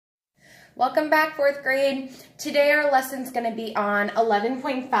Welcome back, 4th grade. Today our lesson's going to be on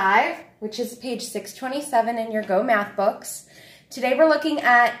 11.5, which is page 627 in your Go Math books. Today we're looking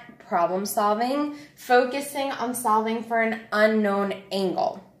at problem solving, focusing on solving for an unknown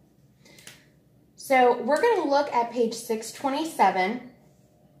angle. So we're going to look at page 627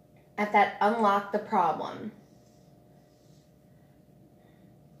 at that unlock the problem.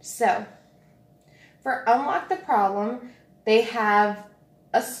 So for unlock the problem, they have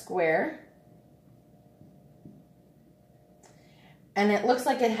a square, and it looks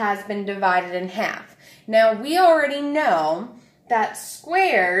like it has been divided in half. Now, we already know that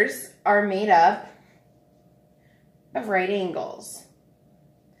squares are made up of right angles.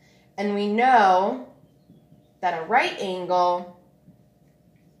 And we know that a right angle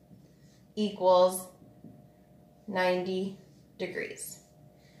equals 90 degrees.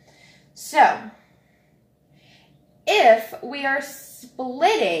 So, if we are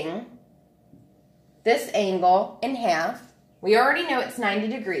splitting this angle in half, we already know it's 90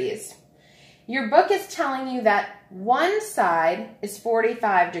 degrees. Your book is telling you that one side is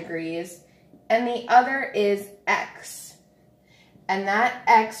 45 degrees and the other is x. And that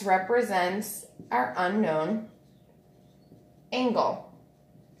x represents our unknown angle.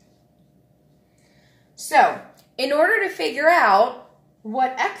 So, in order to figure out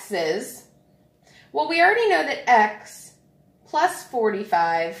what x is, well, we already know that x plus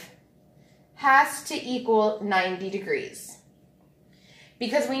 45 has to equal 90 degrees.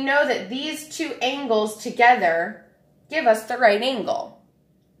 Because we know that these two angles together give us the right angle.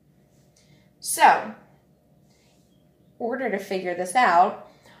 So, in order to figure this out,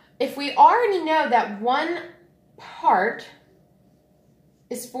 if we already know that one part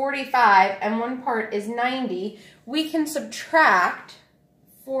is 45 and one part is 90, we can subtract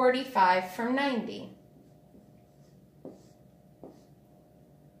 45 from 90.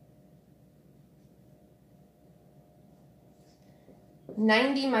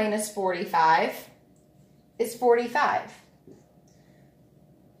 (90 minus 45 is 45.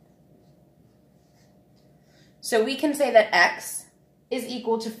 So we can say that x is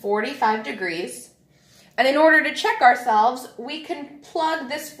equal to 45 degrees. And in order to check ourselves, we can plug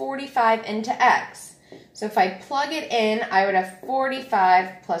this 45 into x. So if I plug it in, I would have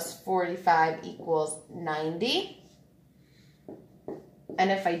 45 plus 45 equals 90. And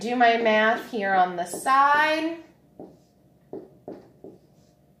if I do my math here on the side,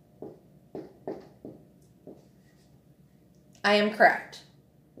 I am correct.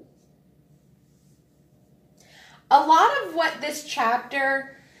 A lot of what this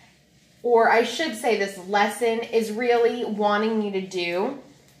chapter, or I should say this lesson, is really wanting you to do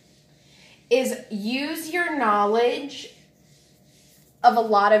is use your knowledge of a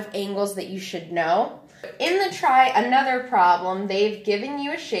lot of angles that you should know. In the try another problem, they've given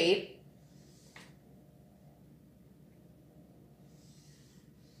you a shape.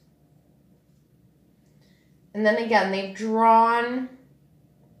 And then again, they've drawn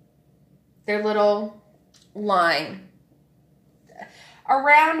their little line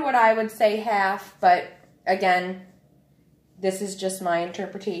around what I would say half, but again, this is just my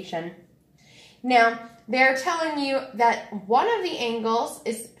interpretation. Now, they're telling you that one of the angles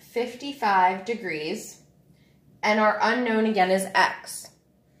is 55 degrees, and our unknown again is x.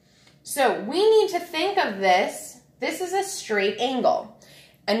 So we need to think of this is a straight angle,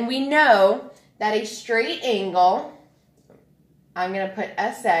 and we know that a straight angle, I'm going to put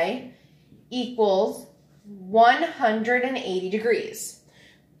SA, equals 180 degrees.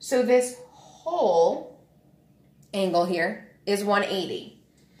 So this whole angle here is 180.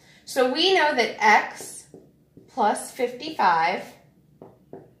 So we know that x plus 55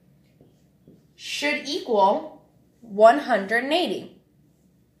 should equal 180.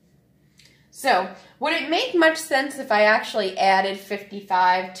 So would it make much sense if I actually added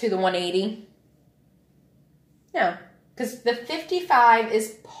 55 to the 180? No, because the 55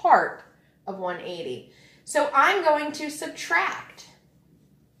 is part of 180. So I'm going to subtract.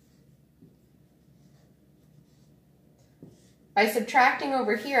 By subtracting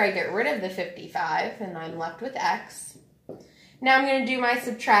over here, I get rid of the 55, and I'm left with x. Now I'm going to do my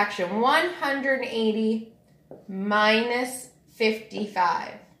subtraction. 180 minus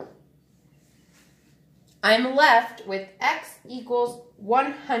 55. I'm left with x equals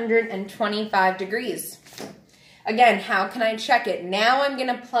 125 degrees. Again, how can I check it? Now I'm going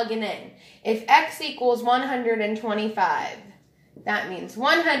to plug it in. If x equals 125, that means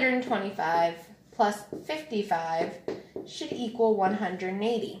 125 plus 55 should equal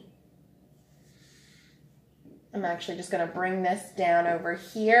 180. I'm actually just going to bring this down over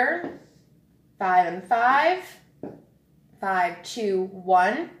here. 5 and 5. 5, 2,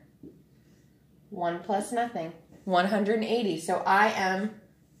 1. 1 plus nothing. 180. So I am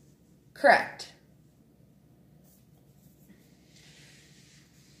correct.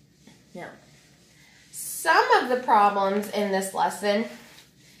 Now, some of the problems in this lesson,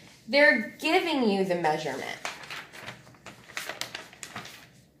 they're giving you the measurement.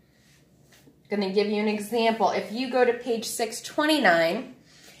 I'm going to give you an example. If you go to page 629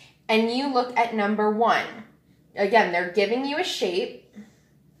 and you look at number 1, again, they're giving you a shape.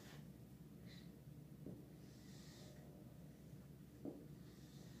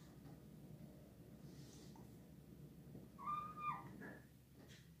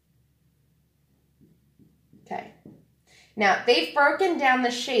 Okay. Now, they've broken down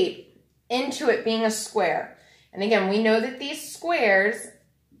the shape into it being a square. And again, we know that these squares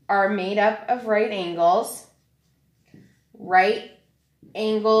are made up of right angles. Right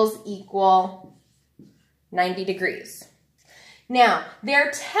angles equal 90 degrees. Now,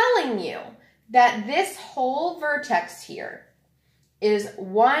 they're telling you that this whole vertex here is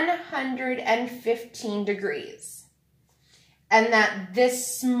 115 degrees. And that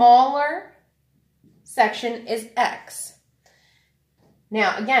this smaller section is X.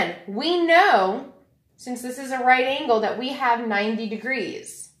 Now, again, we know, since this is a right angle, that we have 90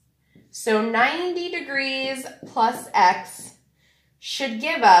 degrees. So 90 degrees plus X should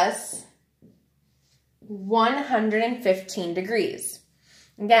give us 115 degrees.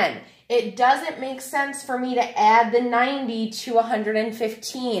 Again, it doesn't make sense for me to add the 90 to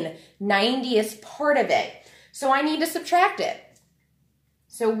 115. 90 is part of it. So I need to subtract it.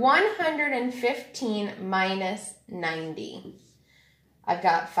 So 115 minus 90. I've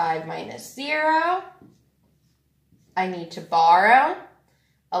got 5 minus 0. I need to borrow.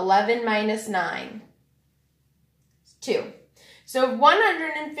 11 minus 9. It's 2. So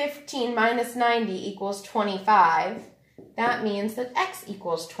 115 minus 90 equals 25. That means that X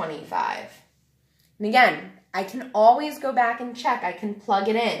equals 25. And again, I can always go back and check. I can plug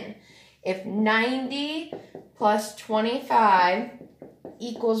it in. If 90 plus 25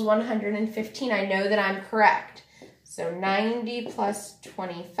 equals 115, I know that I'm correct. So 90 plus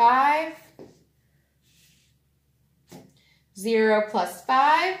 25, 0 plus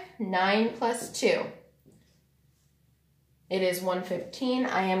 5, 9 plus 2. It is 115.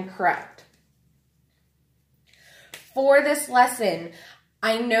 I am correct. For this lesson,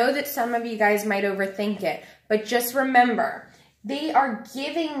 I know that some of you guys might overthink it, but just remember, they are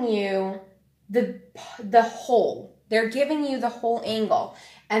giving you the whole. They're giving you the whole angle,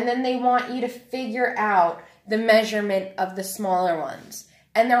 and then they want you to figure out the measurement of the smaller ones.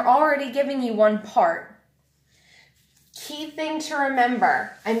 And they're already giving you one part. Key thing to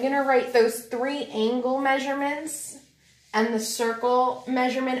remember, I'm going to write those 3 angle measurements and the circle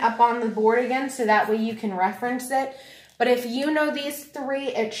measurement up on the board again, so that way you can reference it. But if you know these 3,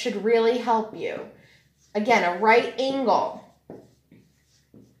 it should really help you. Again, a right angle,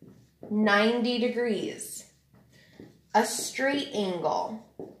 90 degrees. A straight angle,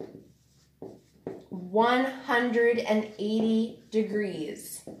 180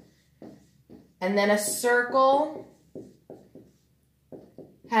 degrees. And then a circle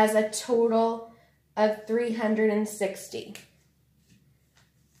has a total of 360.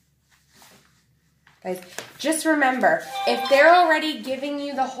 Guys, just remember, if they're already giving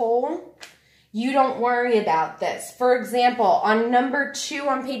you the whole, you don't worry about this. For example, on number 2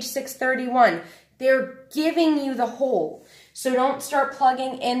 on page 631, they're giving you the whole. So don't start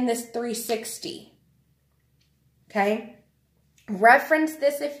plugging in this 360. Okay? Reference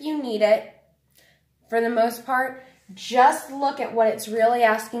this if you need it. For the most part, just look at what it's really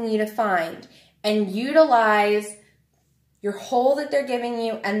asking you to find and utilize your whole that they're giving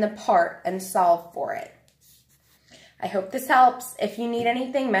you and the part and solve for it. I hope this helps. If you need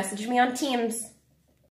anything, message me on Teams.